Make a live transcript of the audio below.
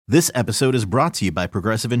This episode is brought to you by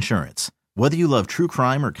Progressive Insurance. Whether you love true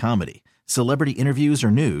crime or comedy, celebrity interviews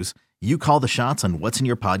or news, you call the shots on what's in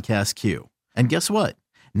your podcast queue. And guess what?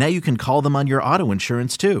 Now you can call them on your auto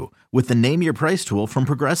insurance too with the Name Your Price tool from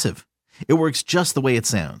Progressive. It works just the way it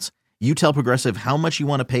sounds. You tell Progressive how much you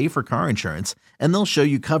want to pay for car insurance, and they'll show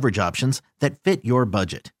you coverage options that fit your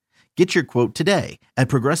budget. Get your quote today at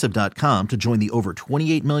Progressive.com to join the over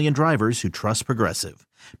 28 million drivers who trust Progressive.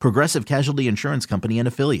 Progressive Casualty Insurance Company and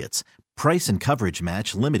Affiliates. Price and coverage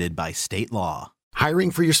match limited by state law. Hiring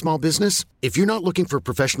for your small business? If you're not looking for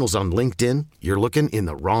professionals on LinkedIn, you're looking in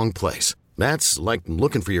the wrong place. That's like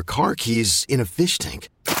looking for your car keys in a fish tank.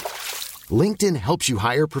 LinkedIn helps you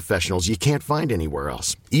hire professionals you can't find anywhere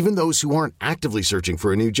else, even those who aren't actively searching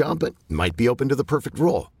for a new job but might be open to the perfect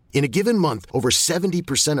role. In a given month, over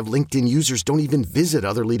 70% of LinkedIn users don't even visit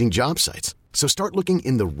other leading job sites. So start looking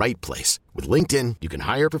in the right place. With LinkedIn, you can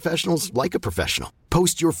hire professionals like a professional.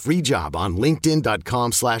 Post your free job on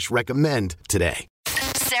linkedin.com/recommend today.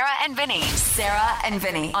 Sarah and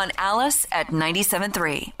Vinny on Alice at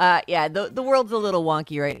 97.3. Yeah, the world's a little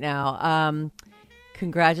wonky right now.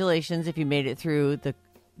 Congratulations if you made it through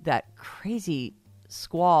that crazy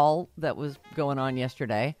squall that was going on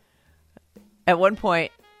yesterday. At one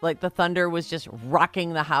point, like the thunder was just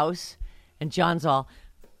rocking the house, and John's all,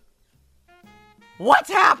 "What's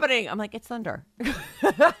happening?" I'm like, "It's thunder."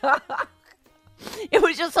 It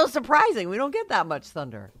was just so surprising. We don't get that much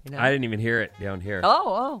thunder. You know? I didn't even hear it down here.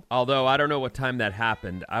 Oh. Although I don't know what time that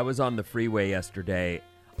happened. I was on the freeway yesterday.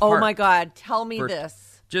 Oh my God. Tell me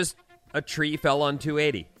this. Just a tree fell on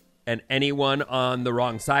 280, and anyone on the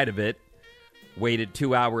wrong side of it waited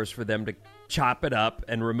 2 hours for them to chop it up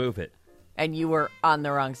and remove it. And you were on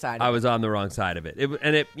the wrong side of it. I was on the wrong side of it.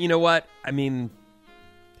 You know what? I mean,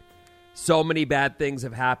 so many bad things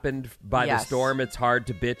have happened by the storm. It's hard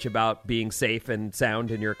to bitch about being safe and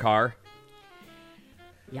sound in your car.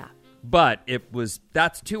 Yeah. But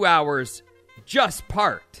that's 2 hours just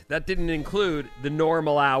parked. That didn't include the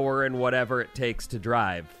normal hour and whatever it takes to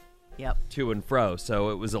drive to and fro. So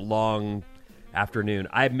it was a long afternoon.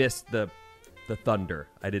 I missed the thunder.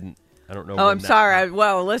 I don't know. Oh, I'm sorry.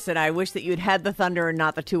 Well, listen, I wish that you'd had the thunder and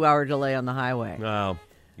not the 2-hour delay on the highway. Well,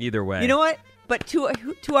 either way. You know what? But to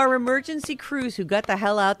our emergency crews who got the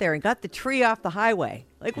hell out there and got the tree off the highway,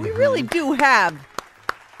 like we really do have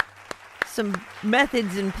some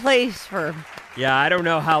methods in place for I don't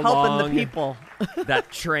know how helping long the people.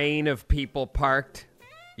 that train of people parked,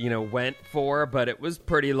 went for, but it was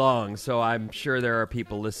pretty long. So I'm sure there are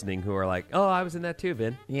people listening who are like, "Oh, I was in that too,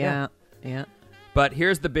 Vin." Yeah. But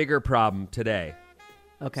here's the bigger problem today.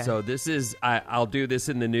 Okay. So this is, I'll do this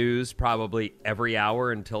in the news probably every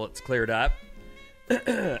hour until it's cleared up.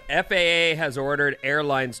 FAA has ordered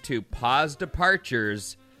airlines to pause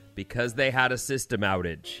departures because they had a system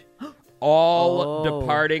outage. All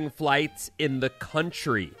departing flights in the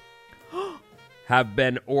country have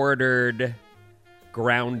been ordered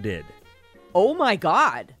grounded. Oh, my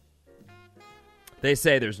God. They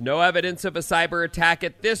say there's no evidence of a cyber attack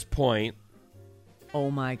at this point. Oh,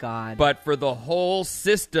 my God. But for the whole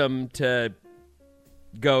system to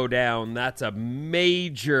go down, that's a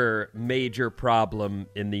major, major problem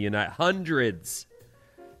in the United. Hundreds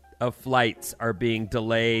of flights are being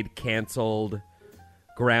delayed, canceled,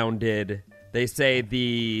 grounded. They say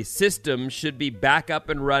the system should be back up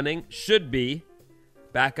and running by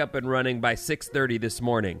 6:30 this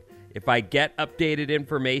morning. If I get updated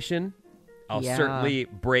information, I'll certainly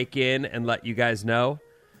break in and let you guys know.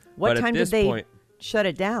 What but time at this did they point, shut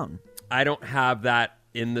it down? I don't have that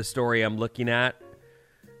in the story I'm looking at.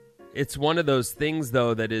 It's one of those things,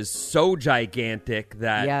 though, that is so gigantic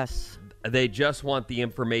that they just want the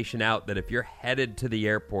information out that if you're headed to the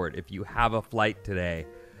airport, if you have a flight today,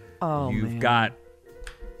 you've got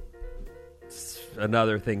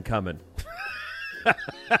another thing coming.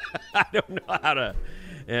 I don't know how to...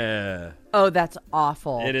 Oh, that's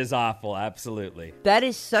awful. It is awful, absolutely. That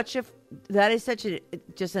is such a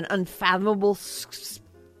just an unfathomable...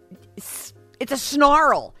 It's a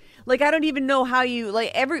snarl. Like, I don't even know how you,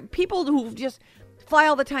 like, people who just fly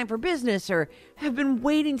all the time for business or have been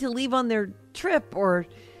waiting to leave on their trip or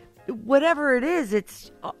whatever it is,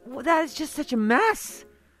 that is just such a mess.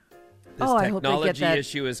 This I hope they get technology that.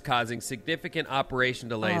 issue is causing significant operation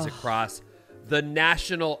delays across the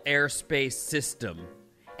national airspace system.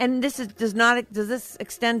 And does this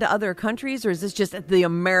extend to other countries, or is this just the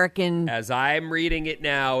American? As I'm reading it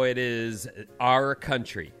now, it is our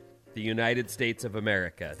country, the United States of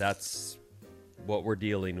America. That's what we're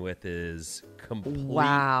dealing with, is complete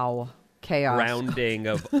chaos, grounding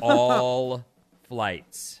of all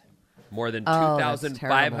flights. More than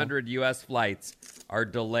 2,500 U.S. flights are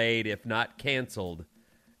delayed, if not canceled,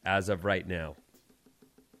 as of right now.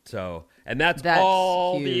 So, and that's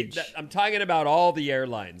all huge. I'm talking about all the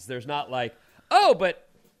airlines. There's not like, oh, but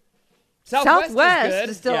Southwest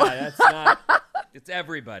is still. Yeah, that's not. It's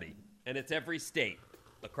everybody, and it's every state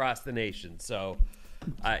across the nation. So,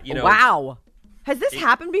 Wow. Has this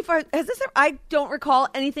happened before? I don't recall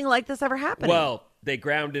anything like this ever happening. Well, they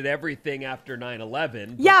grounded everything after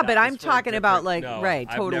 9/11. Yeah, but I'm talking about totally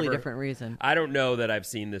never, different reason. I don't know that I've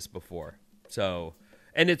seen this before. So,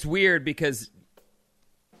 and it's weird because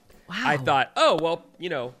I thought, oh, well,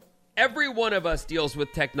 every one of us deals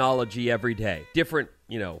with technology every day, different,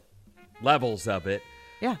 levels of it.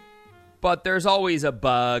 Yeah. But there's always a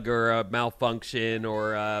bug or a malfunction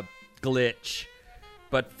or a glitch.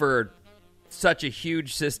 But for such a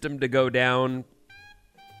huge system to go down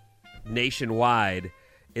nationwide,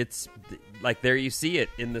 it's like there you see it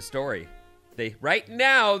in the story. Right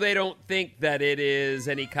now, they don't think that it is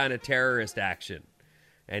any kind of terrorist action,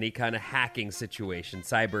 any kind of hacking situation,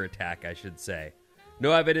 cyber attack, I should say.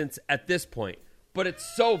 No evidence at this point, but it's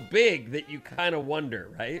so big that you kind of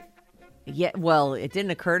wonder, right? Yeah, well, it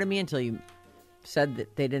didn't occur to me until you said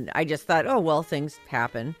that they didn't. I just thought, oh, well, things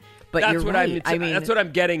happen. But that's you're what right. that's what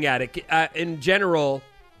I'm getting at. In general,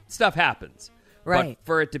 stuff happens. Right. But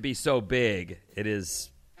for it to be so big, it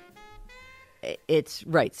is. It's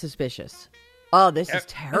right. Suspicious. Oh, this is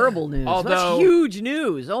terrible news. Although, that's huge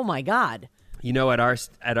news. Oh my God. At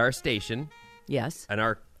our station. Yes. And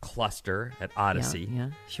our cluster at Odyssey.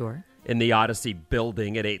 Yeah, sure. In the Odyssey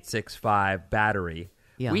building at 865 Battery.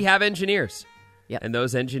 Yeah. We have engineers. Yep. And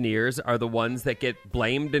those engineers are the ones that get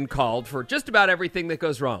blamed and called for just about everything that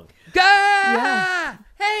goes wrong. Yeah.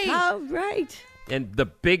 Hey! Oh, right. And the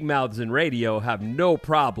big mouths in radio have no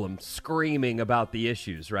problem screaming about the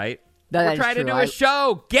issues, right? We're trying to do a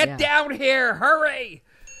show. Get down here. Hurry.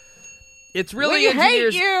 It's really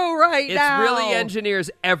engineers. Hate you right now. It's really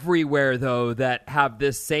engineers everywhere, though, that have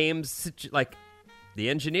this same, like the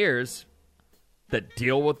engineers that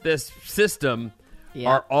deal with this system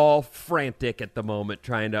are all frantic at the moment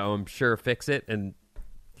trying to, I'm sure, fix it. And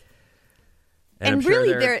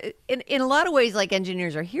really, they're in a lot of ways, like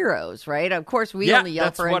engineers are heroes, right? Of course, we only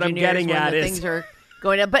yell for engineers when things are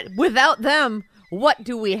going up. But without them, what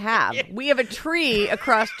do we have? We have a tree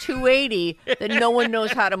across 280 that no one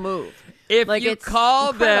knows how to move. If you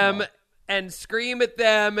call them and scream at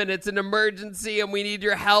them and it's an emergency and we need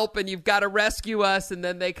your help and you've got to rescue us, and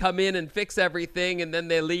then they come in and fix everything and then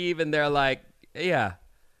they leave and they're like, yeah,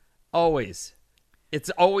 always. It's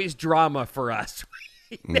always drama for us.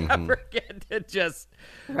 We never get to just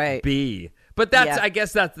be. But I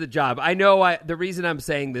guess that's the job. I know the reason I'm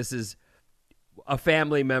saying this is a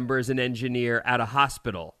family member is an engineer at a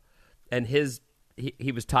hospital, and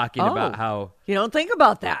he was talking about how you don't think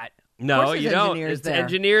about that. No, you don't. It's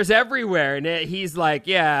engineers everywhere, and he's like,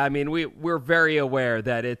 yeah, I mean, we're very aware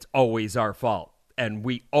that it's always our fault, and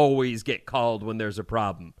we always get called when there's a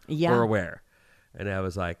problem. Yeah, we're aware. And I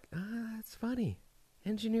was like, that's funny.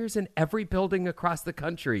 Engineers in every building across the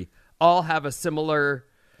country all have a similar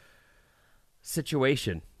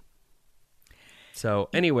situation. So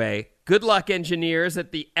anyway, good luck, engineers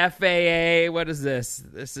at the FAA. What is this?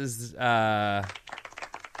 This is the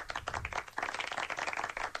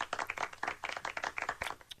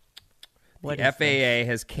FAA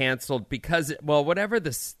has canceled because, whatever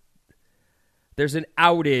this, there's an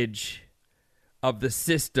outage of the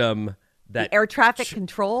system. That the air traffic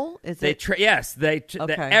control? Is it? Yes.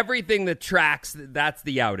 Everything that tracks, that's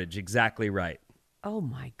the outage. Exactly right. Oh,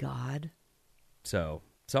 my God. So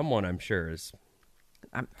someone, I'm sure, is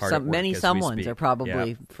many someones are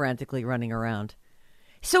probably frantically running around.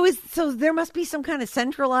 So there must be some kind of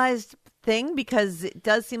centralized thing, because it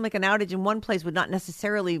does seem like an outage in one place would not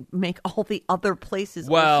necessarily make all the other places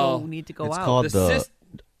also need to go out. It's called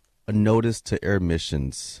a notice to air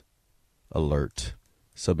missions alert.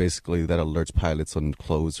 So basically that alerts pilots on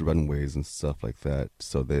closed runways and stuff like that.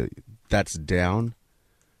 So that's down,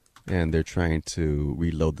 and they're trying to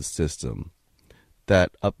reload the system.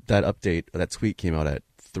 That update, that tweet came out at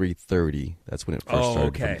 3:30. That's when it first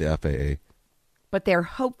started from the FAA. But they're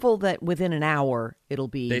hopeful that within an hour it'll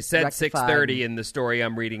be They said rectified. 6:30 in the story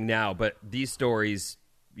I'm reading now, but these stories,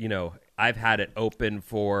 I've had it open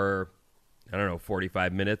for,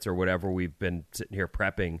 45 minutes or whatever we've been sitting here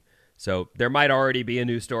prepping. So there might already be a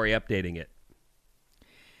new story updating it.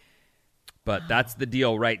 But that's the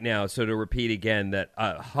deal right now. So to repeat again, that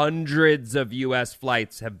hundreds of U.S.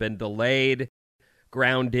 flights have been delayed,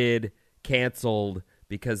 grounded, canceled,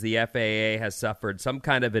 because the FAA has suffered some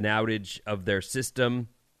kind of an outage of their system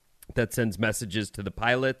that sends messages to the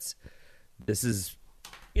pilots. This is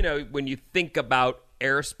when you think about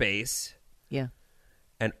airspace Yeah.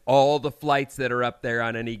 and all the flights that are up there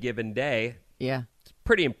on any given day, Yeah. it's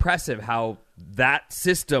pretty impressive how that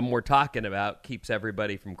system we're talking about keeps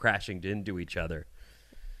everybody from crashing into each other.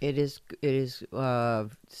 It is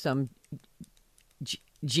some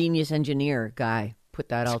genius engineer guy put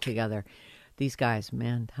that all together. These guys,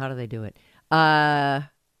 man, how do they do it?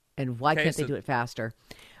 And why can't they do it faster?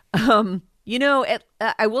 I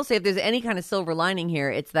will say if there's any kind of silver lining here,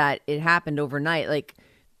 it's that it happened overnight. Like,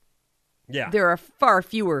 Yeah. there are far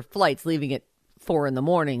fewer flights leaving at 4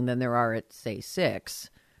 a.m. than there are at, say, 6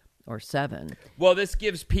 or 7. Well, this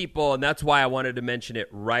gives people, and that's why I wanted to mention it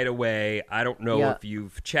right away. I don't know Yeah. if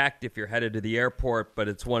you've checked, if you're headed to the airport, but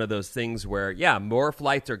it's one of those things where, more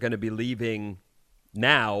flights are going to be leaving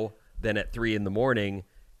now than at 3 a.m,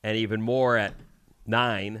 and even more at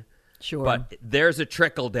 9. Sure. But there's a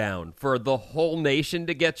trickle down. For the whole nation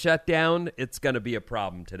to get shut down, it's going to be a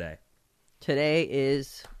problem today. Today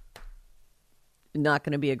is not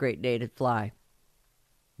going to be a great day to fly.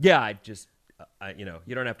 Yeah,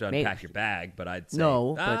 you don't have to unpack Maybe. your bag, but I'd say,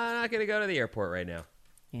 No, but- I'm not going to go to the airport right now.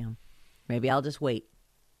 Yeah. Maybe I'll just wait.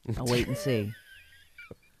 I'll wait and see.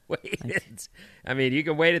 Wait. I mean, you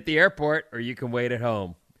can wait at the airport or you can wait at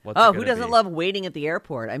home. What's it Who gonna doesn't be? love waiting at the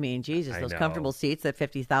airport? I mean, Jesus, I those know. comfortable seats that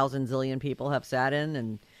 50,000 zillion people have sat in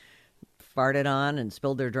and farted on and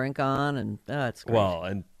spilled their drink on, and it's great. Well,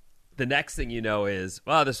 and the next thing you know is,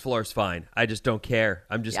 this floor's fine. I just don't care.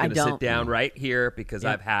 I'm just I going to sit don't. down right here because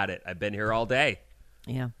Yep. I've had it. I've been here all day.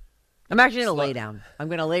 Yeah. I'm actually going to lay down. I'm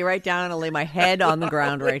going to lay right down and lay my head on the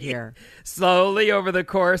ground right here. Slowly over the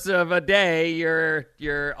course of a day,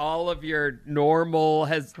 your all of your normal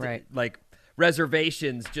Right. like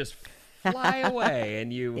reservations just fly away,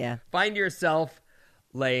 and you Yeah. find yourself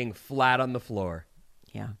laying flat on the floor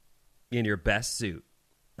Yeah. in your best suit.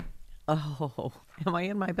 Oh, am I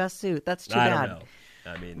in my best suit? That's too I bad. don't know.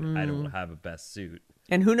 I mean, I don't have a best suit.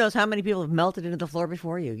 And who knows how many people have melted into the floor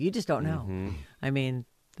before you? You just don't know. Mm-hmm. I mean,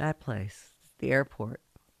 that place, the airport.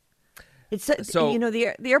 It's So-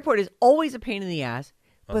 the airport is always a pain in the ass,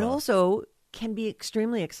 but Uh-huh. also can be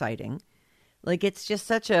extremely exciting. Like, it's just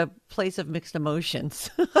such a place of mixed emotions.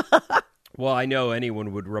 Well, I know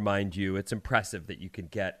anyone would remind you it's impressive that you can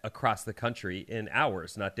get across the country in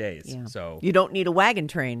hours, not days. Yeah. So, You don't need a wagon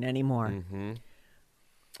train anymore. Mm-hmm.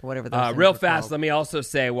 Whatever those things real are fast, called. let me also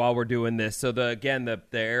say while we're doing this, so the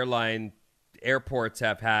airports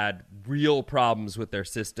have had real problems with their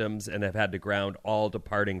systems and have had to ground all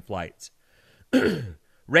departing flights.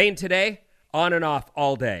 Rain today, on and off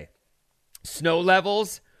all day. Snow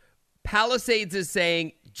levels, Palisades is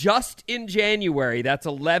saying just in January, that's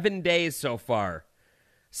 11 days so far,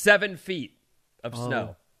 7 feet of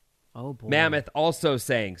snow. Oh, boy. Mammoth also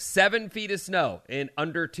saying 7 feet of snow in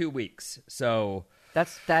under 2 weeks. So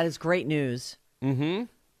That is great news. Mm-hmm.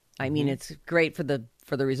 I mean, it's great for the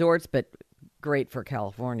resorts, but great for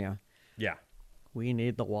California. yeah, We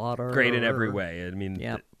need the water. great in every way. I mean,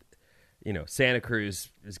 Yep. Santa Cruz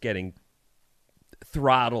is getting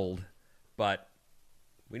throttled, but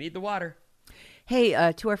we need the water. Hey,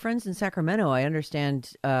 to our friends in Sacramento, I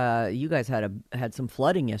understand you guys had some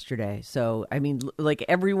flooding yesterday. So, I mean, like,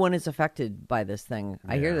 everyone is affected by this thing.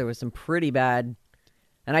 I hear there was some pretty bad,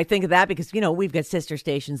 and I think of that because we've got sister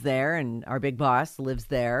stations there, and our big boss lives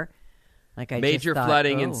there. Like, Major just thought,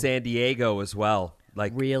 flooding in oh. San Diego as well.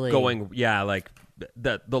 Like Really? like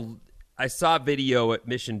the I saw a video at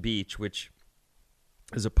Mission Beach, which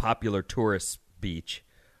is a popular tourist beach.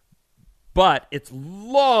 But it's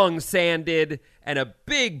long sanded and a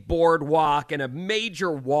big boardwalk and a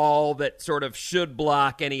major wall that sort of should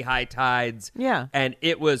block any high tides. Yeah. And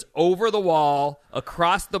it was over the wall,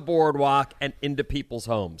 across the boardwalk, and into people's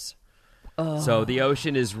homes. So the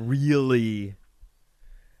ocean is really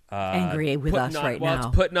Angry with us putting on- right well, now.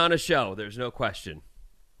 it's putting on a show. There's no question.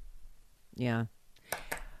 Yeah.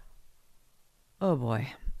 Oh, boy.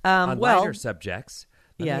 On Well, lighter subjects,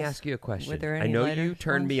 let me yes. ask you a question. Were there I any know lighter you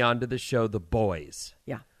turned me ones? on to the show The Boys.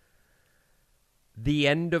 yeah. The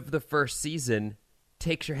end of the first season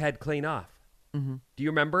takes your head clean off. Mm-hmm. Do you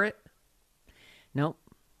remember it? Nope.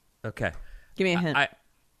 Okay. Give me a hint.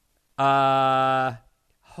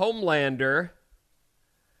 Homelander.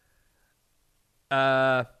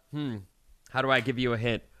 How do I give you a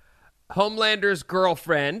hint? Homelander's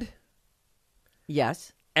girlfriend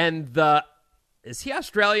yes. and is he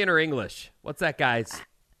Australian or English? What's that guy's?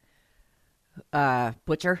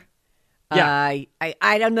 Butcher. Yeah.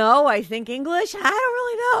 I don't know. I think English. I don't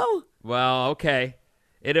really know. Well, okay.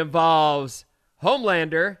 It involves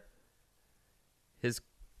Homelander, his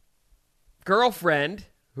girlfriend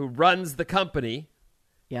who runs the company,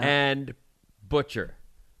 Yeah. and Butcher.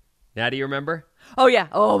 Now, do you remember? Oh, yeah.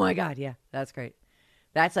 Oh, my God. Yeah, that's great.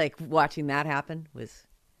 That's like watching that happen was...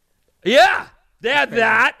 Yeah, they had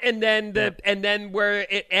that, and then where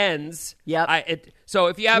it ends. Yep. So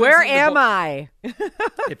if you haven't, where am I?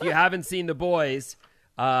 If you haven't seen The Boys,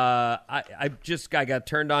 I got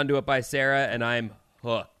turned on to it by Sarah, and I'm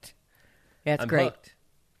hooked. Yeah, it's I'm great. Hooked.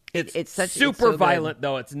 It's super super so violent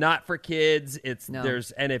though. It's not for kids. No.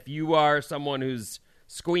 And if you are someone who's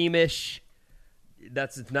squeamish,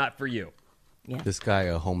 it's not for you. Yeah. This guy,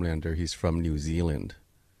 a Homelander, he's from New Zealand.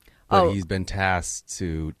 But he's been tasked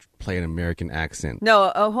to play an American accent. No,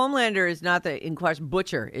 Homelander is not the in question.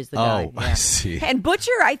 Butcher is the guy. Oh, I see. And Butcher,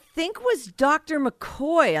 I think, was Dr.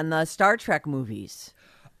 McCoy on the Star Trek movies.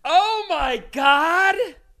 Oh my God!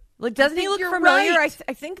 Like, doesn't he think look you're familiar? right.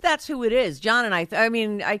 I think that's who it is. John and I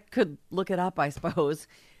mean, I could look it up, I suppose.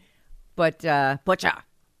 But Butcher.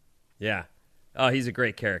 Yeah. Oh, he's a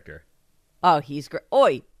great character. Oh, he's great.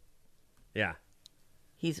 Oi. Yeah.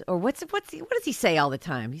 What does he say all the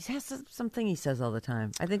time? He has something he says all the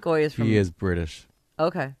time. I think Oi is from... He is British.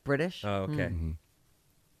 Okay, British. Oh, okay. Mm-hmm.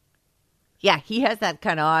 Yeah, he has that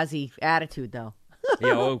kind of Aussie attitude, though.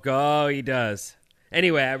 Yeah, he does.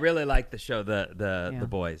 Anyway, I really like the show, The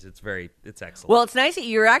Boys. It's excellent. Well, it's nice that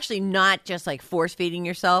you're actually not just like force feeding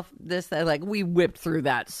yourself this. Like we whipped through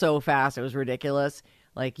that so fast, it was ridiculous.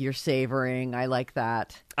 Like you're savoring. I like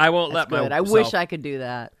that. I won't That's let good. myself. I wish I could do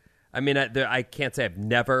that. I mean, I can't say I've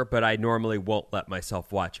never, but I normally won't let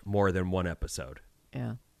myself watch more than one episode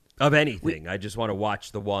Yeah. of anything. I just want to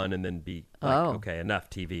watch the one and then be like, Oh. okay, enough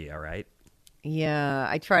TV, all right? Yeah,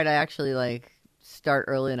 I try to actually like start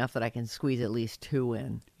early enough that I can squeeze at least 2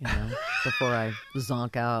 in, before I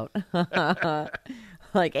zonk out.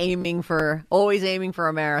 Like always aiming for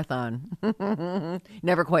a marathon.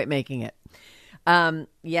 Never quite making it.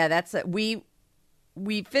 Yeah, that's it.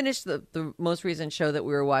 We finished the most recent show that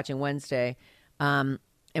we were watching Wednesday, and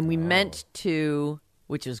we meant to,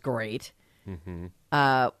 which is great. Mm-hmm.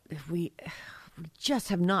 We just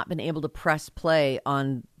have not been able to press play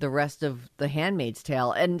on the rest of The Handmaid's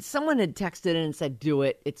Tale, and someone had texted in and said, "Do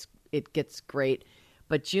it. It gets great,"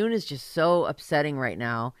 but June is just so upsetting right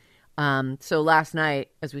now. So last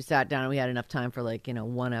night, as we sat down and we had enough time for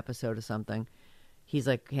one episode or something, he's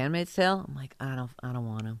like, "Handmaid's Tale." I'm like, I don't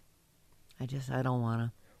want to. I don't want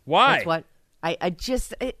to. Why? That's what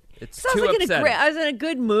It's sounds too like upsetting. I was in a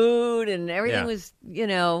good mood and everything was,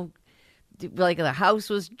 like the house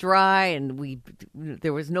was dry and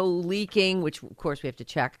there was no leaking, which of course we have to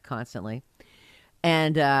check constantly.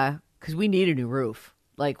 And because we need a new roof.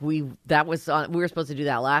 Like we were supposed to do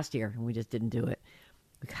that last year and we just didn't do it.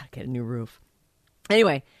 We got to get a new roof.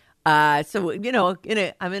 Anyway, so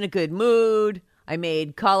I'm in a good mood. I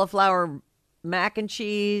made cauliflower mac and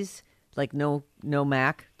cheese. Like no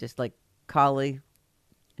mac, just like cauli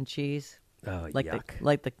and cheese. Oh, like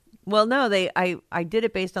yuck. Well, no, I did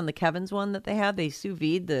it based on the Kevin's one that they have. They sous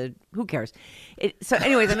vide who cares? So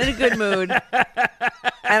anyways, I'm in a good mood.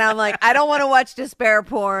 And I'm like, I don't want to watch despair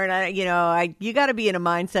porn. You got to be in a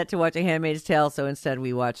mindset to watch A Handmaid's Tale. So instead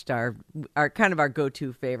we watched our kind of our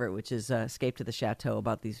go-to favorite, which is Escape to the Chateau,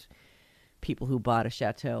 about these people who bought a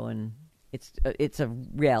chateau, and it's a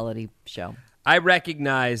reality show. I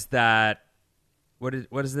recognize that. What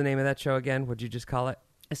is the name of that show again? What'd you just call it?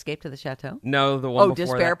 Escape to the Chateau? No, the one before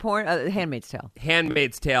despair that. porn? Handmaid's Tale.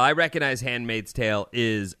 Handmaid's Tale. I recognize Handmaid's Tale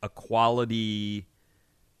is a quality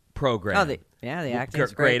program. Oh, the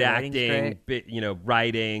acting's great. Great acting,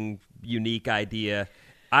 writing, unique idea.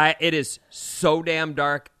 It is so damn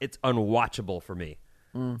dark, it's unwatchable for me.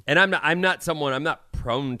 And I'm not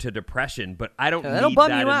prone to depression, but I don't need that. It'll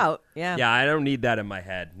bum you out. Yeah. Yeah, I don't need that in my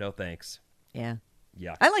head. No thanks. Yeah.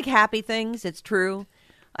 Yeah. I like happy things. It's true.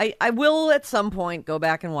 I will at some point go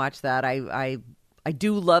back and watch that. I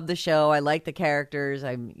do love the show. I like the characters.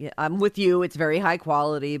 I'm with you. It's very high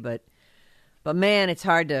quality, but man, it's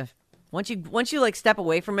hard to once you like step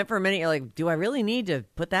away from it for a minute, you're like, do I really need to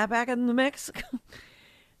put that back in the mix?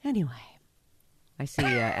 Anyway, I see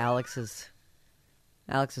Alex is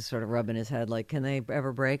sort of rubbing his head like, can they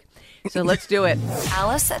ever break? So let's do it.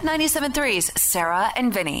 Alice at 97.3's Sarah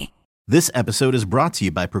and Vinny. This episode is brought to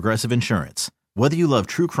you by Progressive Insurance. Whether you love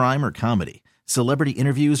true crime or comedy, celebrity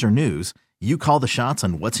interviews or news, you call the shots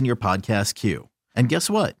on what's in your podcast queue. And guess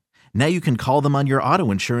what? Now you can call them on your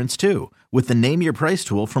auto insurance too with the Name Your Price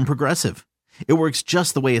tool from Progressive. It works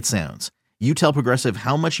just the way it sounds. You tell Progressive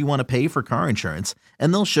how much you want to pay for car insurance,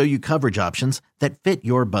 and they'll show you coverage options that fit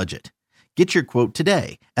your budget. Get your quote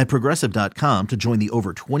today at Progressive.com to join the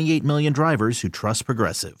over 28 million drivers who trust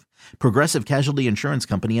Progressive. Progressive Casualty Insurance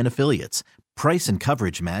Company and Affiliates. Price and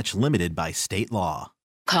coverage match limited by state law.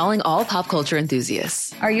 Calling all pop culture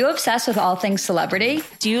enthusiasts. Are you obsessed with all things celebrity?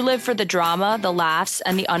 Do you live for the drama, the laughs,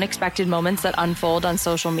 and the unexpected moments that unfold on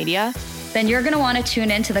social media? Then you're going to want to tune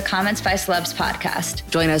in to the Comments by Celebs podcast.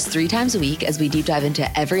 Join us 3 times a week as we deep dive into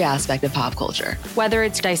every aspect of pop culture. Whether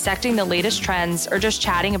it's dissecting the latest trends or just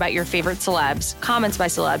chatting about your favorite celebs, Comments by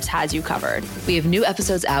Celebs has you covered. We have new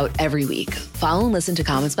episodes out every week. Follow and listen to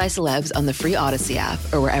Comments by Celebs on the free Odyssey app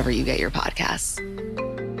or wherever you get your podcasts.